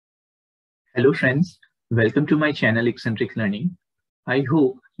Hello friends, welcome to my channel Eccentric Learning. I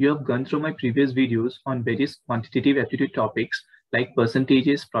hope you have gone through my previous videos on various quantitative aptitude topics like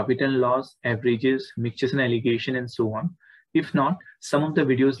percentages, profit and loss, averages, mixtures and alligation, and so on. If not, some of the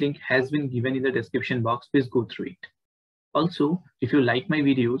videos link has been given in the description box. Please go through it. Also, if you like my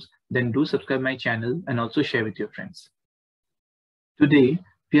videos, then do subscribe my channel and also share with your friends. Today,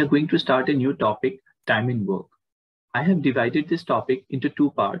 we are going to start a new topic, time in work. I have divided this topic into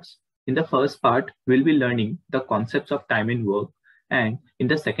two parts. In the first part, we'll be learning the concepts of time in work, and in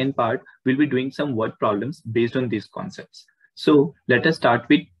the second part, we'll be doing some word problems based on these concepts. So let us start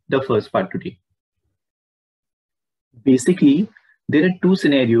with the first part today. Basically, there are two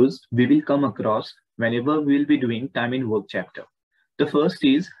scenarios we will come across whenever we will be doing time in work chapter. The first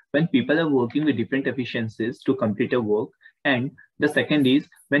is when people are working with different efficiencies to complete a work, and the second is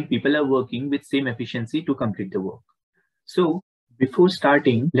when people are working with same efficiency to complete the work. So before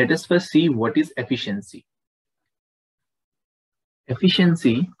starting, let us first see what is efficiency.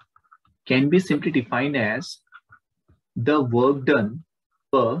 Efficiency can be simply defined as the work done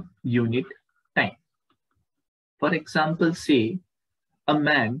per unit time. For example, say a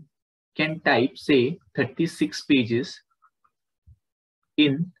man can type, say, 36 pages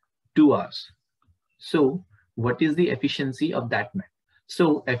in 2 hours. So what is the efficiency of that man?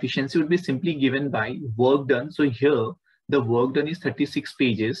 So efficiency would be simply given by work done. So here the work done is 36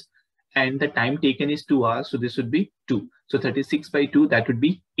 pages and the time taken is 2 hours. So this would be 2. So 36 by 2, that would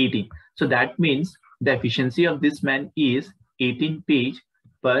be 18. So that means the efficiency of this man is 18 page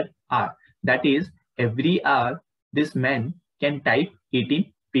per hour. That is, every hour this man can type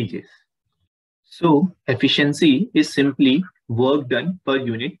 18 pages. So efficiency is simply work done per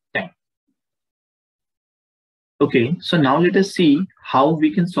unit time. Okay, so now let us see how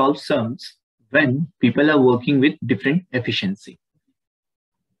we can solve sums when people are working with different efficiency.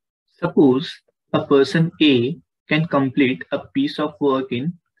 Suppose a person A can complete a piece of work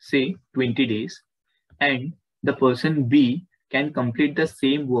in, say, 20 days, and the person B can complete the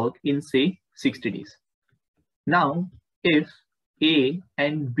same work in, say, 60 days. Now, if A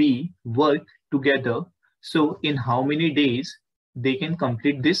and B work together, so in how many days they can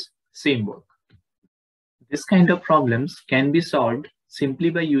complete this same work? This kind of problems can be solved simply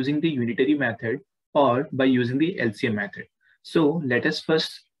by using the unitary method or by using the LCM method. So let us first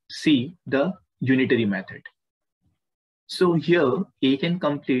see the unitary method. So here A can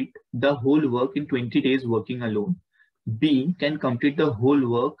complete the whole work in 20 days working alone. B can complete the whole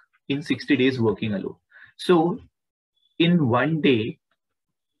work in 60 days working alone. So in one day,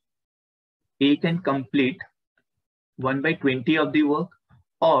 A can complete 1 by 20 of the work,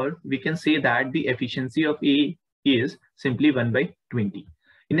 or we can say that the efficiency of A is simply 1 by 20.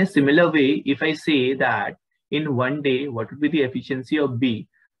 In a similar way, if I say that in one day, what would be the efficiency of B?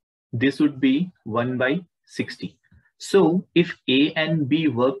 This would be 1 by 60. So if A and B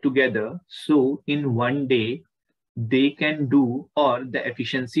work together, so in one day, they can do, or the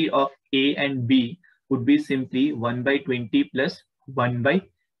efficiency of A and B would be simply 1 by 20 plus 1 by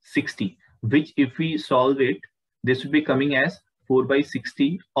 60, which if we solve it, this would be coming as 4 by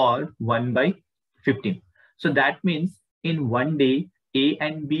 60 or 1 by 15. So that means in one day, A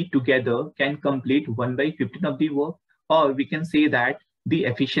and B together can complete 1 by 15 of the work, or we can say that the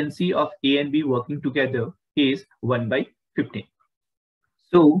efficiency of A and B working together is 1 by 15.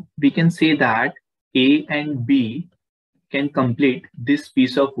 So we can say that A and B can complete this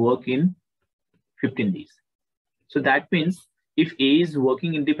piece of work in 15 days. So that means if A is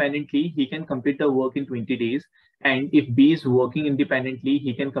working independently, he can complete the work in 20 days. And if B is working independently,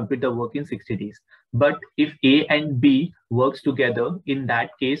 he can complete the work in 60 days. But if A and B works together, in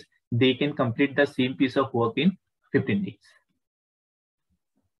that case, they can complete the same piece of work in 15 days.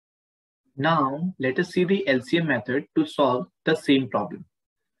 Now, let us see the LCM method to solve the same problem.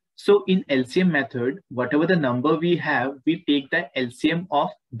 So in LCM method, whatever the number we have, we take the LCM of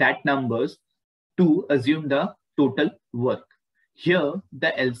that numbers to assume the total work. Here,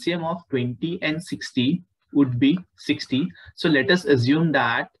 the LCM of 20 and 60 would be 60. So let us assume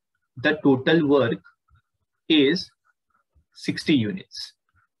that the total work is 60 units.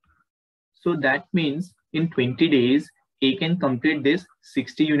 So that means in 20 days, A can complete this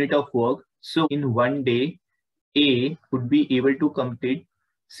 60 unit of work. So in one day, A would be able to complete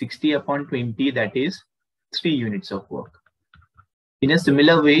 60 upon 20, that is 3 units of work. In a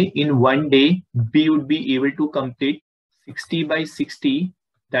similar way, in one day, B would be able to complete 60 by 60,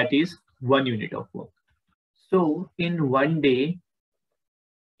 that is 1 unit of work. So in one day,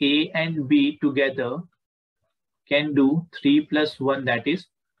 A and B together can do 3 plus 1, that is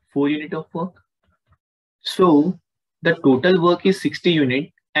 4 unit of work. So the total work is 60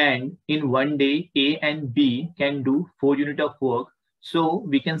 unit and in one day A and B can do 4 units of work. So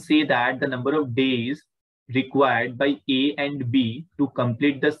we can say that the number of days required by A and B to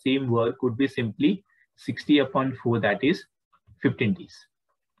complete the same work would be simply 60 upon 4, that is 15 days.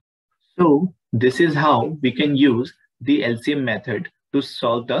 So this is how we can use the LCM method to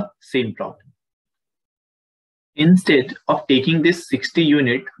solve the same problem. Instead of taking this 60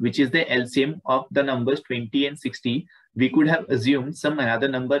 unit, which is the LCM of the numbers 20 and 60, we could have assumed some another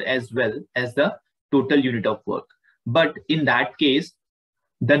number as well as the total unit of work. But in that case,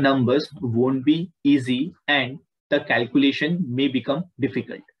 the numbers won't be easy and the calculation may become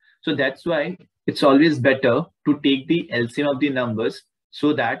difficult. So that's why it's always better to take the LCM of the numbers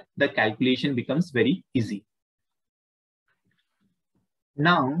so that the calculation becomes very easy.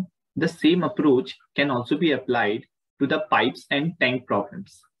 Now, the same approach can also be applied to the pipes and tank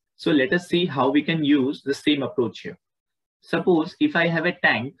problems. So let us see how we can use the same approach here. Suppose if I have a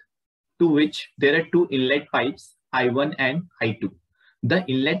tank to which there are two inlet pipes, I1 and I2. The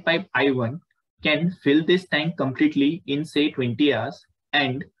inlet pipe I1 can fill this tank completely in say 20 hours,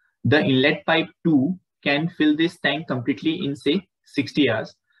 and the inlet pipe 2 can fill this tank completely in say 60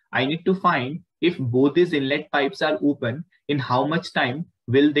 hours. I need to find if both these inlet pipes are open, in how much time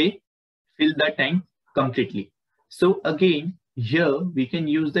will they fill the tank completely. So again, here we can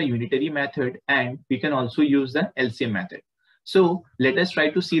use the unitary method and we can also use the LCM method. So let us try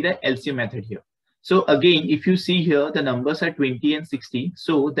to see the LCM method here. So again, if you see here, the numbers are 20 and 60.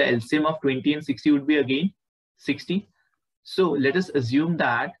 So the LCM of 20 and 60 would be again 60. So let us assume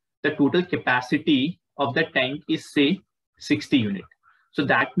that the total capacity of the tank is say 60 unit. So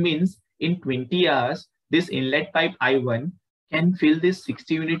that means in 20 hours, this inlet pipe I1 can fill this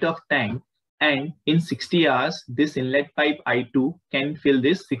 60 unit of tank, and in 60 hours, this inlet pipe I2 can fill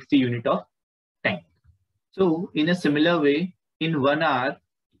this 60 unit of tank. So in a similar way, in 1 hour,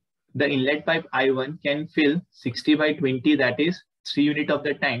 the inlet pipe I1 can fill 60 by 20, that is 3 unit of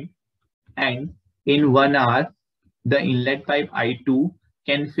the tank, and in 1 hour, the inlet pipe I2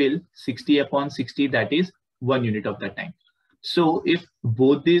 can fill 60 upon 60, that is 1 unit of the tank. So if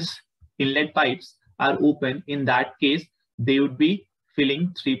both these inlet pipes are open, in that case, they would be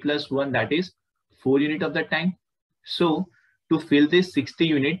filling 3 plus 1, that is 4 unit of the tank. So to fill this 60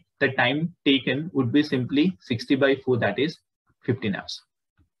 unit, the time taken would be simply 60 by 4, that is 15 hours.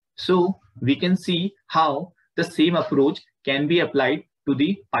 So we can see how the same approach can be applied to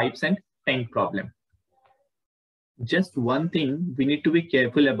the pipes and tank problem. Just one thing we need to be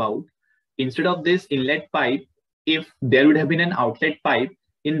careful about. Instead of this inlet pipe, if there would have been an outlet pipe,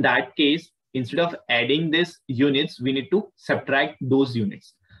 in that case, instead of adding these units, we need to subtract those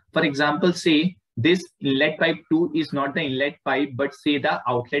units. For example, say this inlet pipe 2 is not the inlet pipe, but say the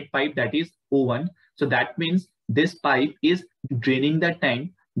outlet pipe, that is O1. So that means this pipe is draining the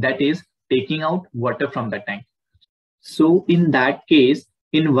tank, that is taking out water from the tank. So in that case,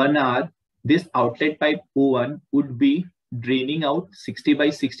 in 1 hour, this outlet pipe O1 would be draining out 60 by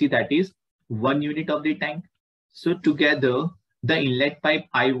 60, that is 1 unit of the tank. So together, the inlet pipe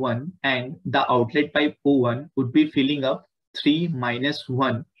I1 and the outlet pipe O1 would be filling up 3 minus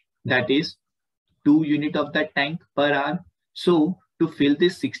 1, that is 2 unit of the tank per hour. So to fill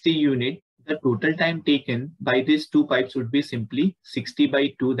this 60 unit, the total time taken by these two pipes would be simply 60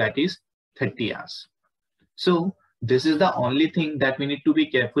 by 2, that is 30 hours. So this is the only thing that we need to be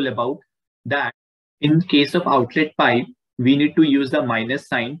careful about, that in case of outlet pipe, we need to use the minus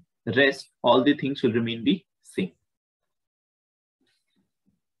sign. Rest, all the things will remain the same.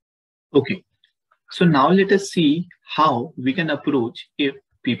 Okay, so now let us see how we can approach if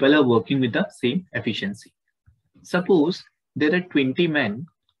people are working with the same efficiency. Suppose there are 20 men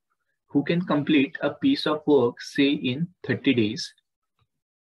who can complete a piece of work, say in 30 days.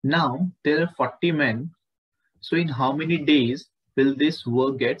 Now there are 40 men. So in how many days will this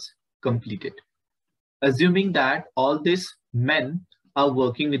work get completed? Assuming that all these men are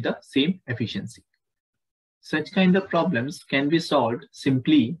working with the same efficiency. Such kind of problems can be solved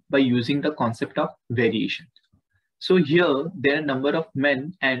simply by using the concept of variation. So here there are number of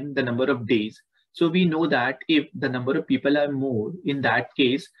men and the number of days. So we know that if the number of people are more, in that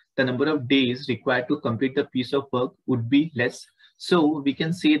case, the number of days required to complete the piece of work would be less. So we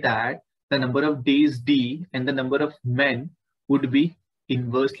can say that the number of days D and the number of men would be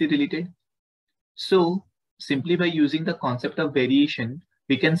inversely related. So simply by using the concept of variation,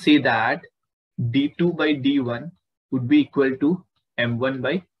 we can say that D2 by D1 would be equal to M1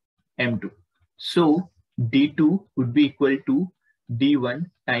 by M2. So D2 would be equal to D1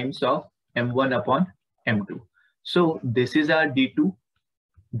 times of M1 upon M2. So this is our D2,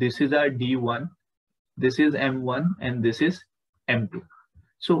 this is our D1, this is M1, and this is M2.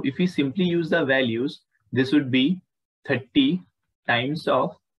 So if we simply use the values, this would be 30 times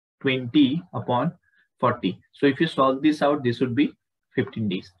of 20 upon 40. So if you solve this out, this would be 15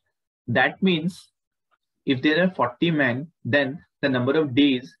 days. That means if there are 40 men, then the number of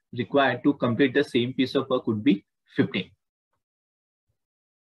days required to complete the same piece of work would be 15.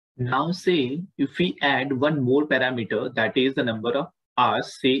 Now say if we add one more parameter, that is the number of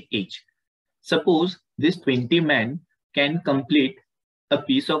hours, say H. Suppose this 20 men can complete a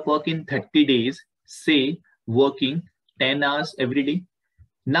piece of work in 30 days, say working 10 hours every day.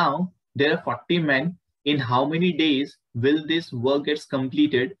 Now there are 40 men. In how many days will this work gets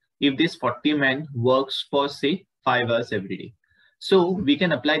completed if this 40 men works for say 5 hours every day? So we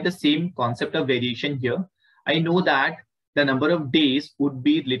can apply the same concept of variation here. I know that the number of days would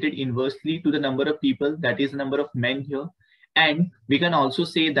be related inversely to the number of people, that is the number of men here. And we can also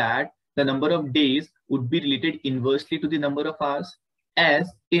say that the number of days would be related inversely to the number of hours, as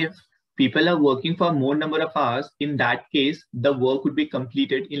if people are working for more number of hours, in that case, the work would be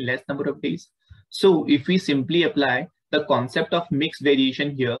completed in less number of days. So if we simply apply the concept of mixed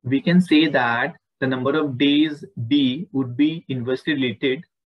variation here, we can say that the number of days D would be inversely related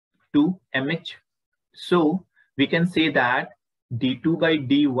to MH. So we can say that D2 by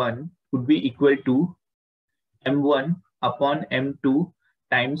D1 would be equal to M1 upon M2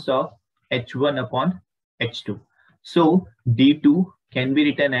 times of H1 upon H2. So D2 can be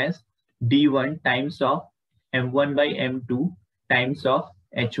written as D1 times of M1 by M2 times of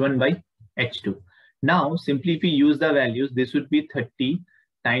H1 by H2. Now simply if we use the values, this would be 30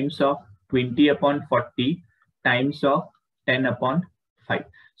 times of 20 upon 40 times of 10 upon 5.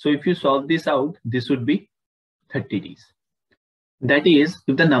 So if you solve this out, this would be 30 days. That is,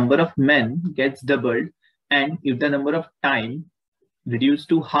 if the number of men gets doubled and if the number of time reduced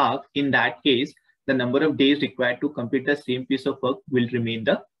to half, in that case, the number of days required to complete the same piece of work will remain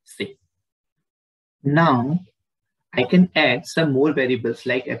the same. Now, I can add some more variables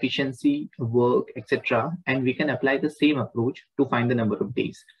like efficiency, work, etc. And we can apply the same approach to find the number of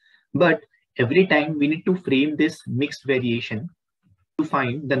days. But every time we need to frame this mixed variation to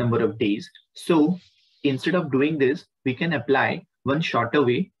find the number of days. So instead of doing this, we can apply one shorter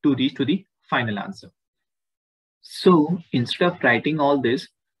way to reach to the final answer. So instead of writing all this,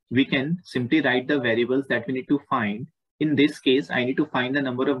 we can simply write the variables that we need to find. In this case, I need to find the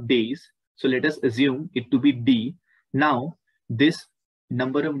number of days. So let us assume it to be D. Now, this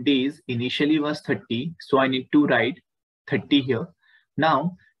number of days initially was 30. So I need to write 30 here.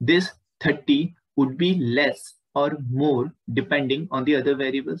 Now, this 30 would be less or more depending on the other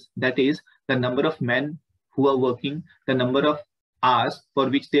variables. That is the number of men who are working, the number of hours for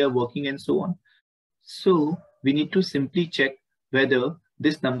which they are working, and so on. So we need to simply check whether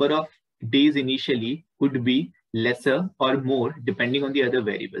this number of days initially would be lesser or more depending on the other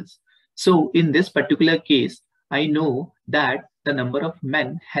variables. So in this particular case, I know that the number of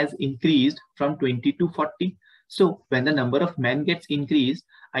men has increased from 20 to 40. So when the number of men gets increased,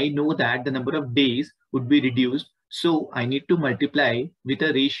 I know that the number of days would be reduced. So I need to multiply with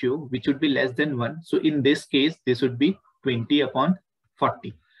a ratio which would be less than 1. So in this case, this would be 20 upon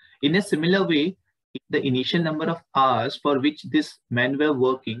 40. In a similar way, the initial number of hours for which these men were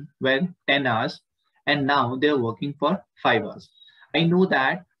working were 10 hours, and now they are working for 5 hours. I know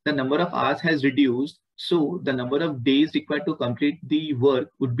that the number of hours has reduced, so the number of days required to complete the work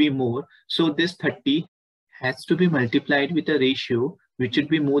would be more. So this 30 has to be multiplied with a ratio which should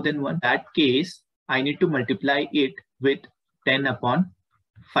be more than 1. In that case, I need to multiply it with 10 upon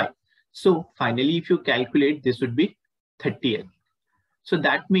 5. So finally, if you calculate, this would be 30. So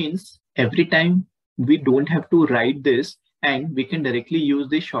that means every time we don't have to write this, and we can directly use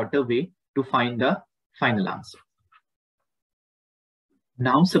the shorter way to find the final answer.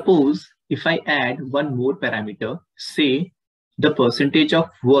 Now suppose if I add one more parameter, say the percentage of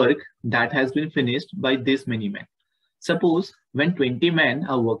work that has been finished by this many men. Suppose when 20 men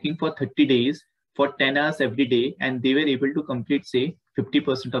are working for 30 days for 10 hours every day, and they were able to complete say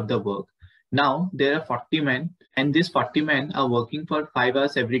 50% of the work. Now there are 40 men, and these 40 men are working for 5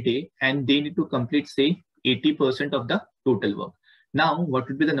 hours every day, and they need to complete say 80% of the total work. Now what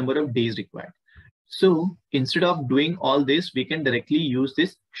would be the number of days required? So instead of doing all this, we can directly use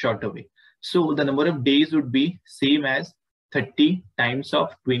this shorter way. So the number of days would be same as 30 times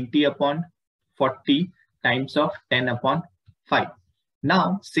of 20 upon 40 times of 10 upon 5.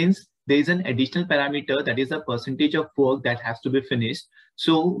 Now, since there is an additional parameter, that is the percentage of work that has to be finished,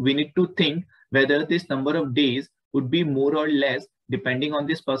 so we need to think whether this number of days would be more or less depending on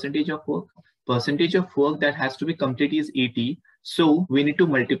this percentage of work. Percentage of work that has to be completed is 80. So we need to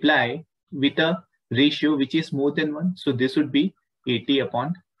multiply with a ratio which is more than 1. So this would be 80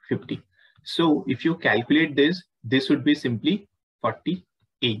 upon 50. So if you calculate this, this would be simply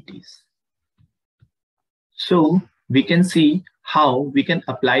 48 days. So we can see how we can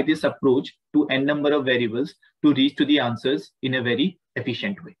apply this approach to n number of variables to reach to the answers in a very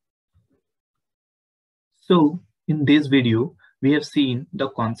efficient way. So in this video, we have seen the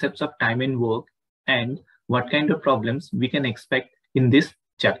concepts of time and work and what kind of problems we can expect in this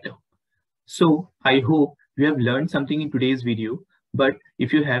chapter. So I hope you have learned something in today's video, but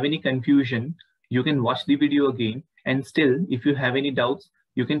if you have any confusion, you can watch the video again, and still if you have any doubts,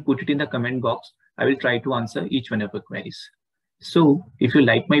 you can put it in the comment box. I will try to answer each one of your queries. So if you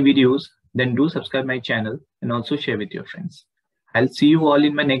like my videos, then do subscribe my channel and also share with your friends. I'll see you all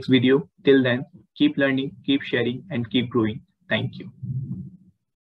in my next video. Till then, keep learning, keep sharing, and keep growing. Thank you.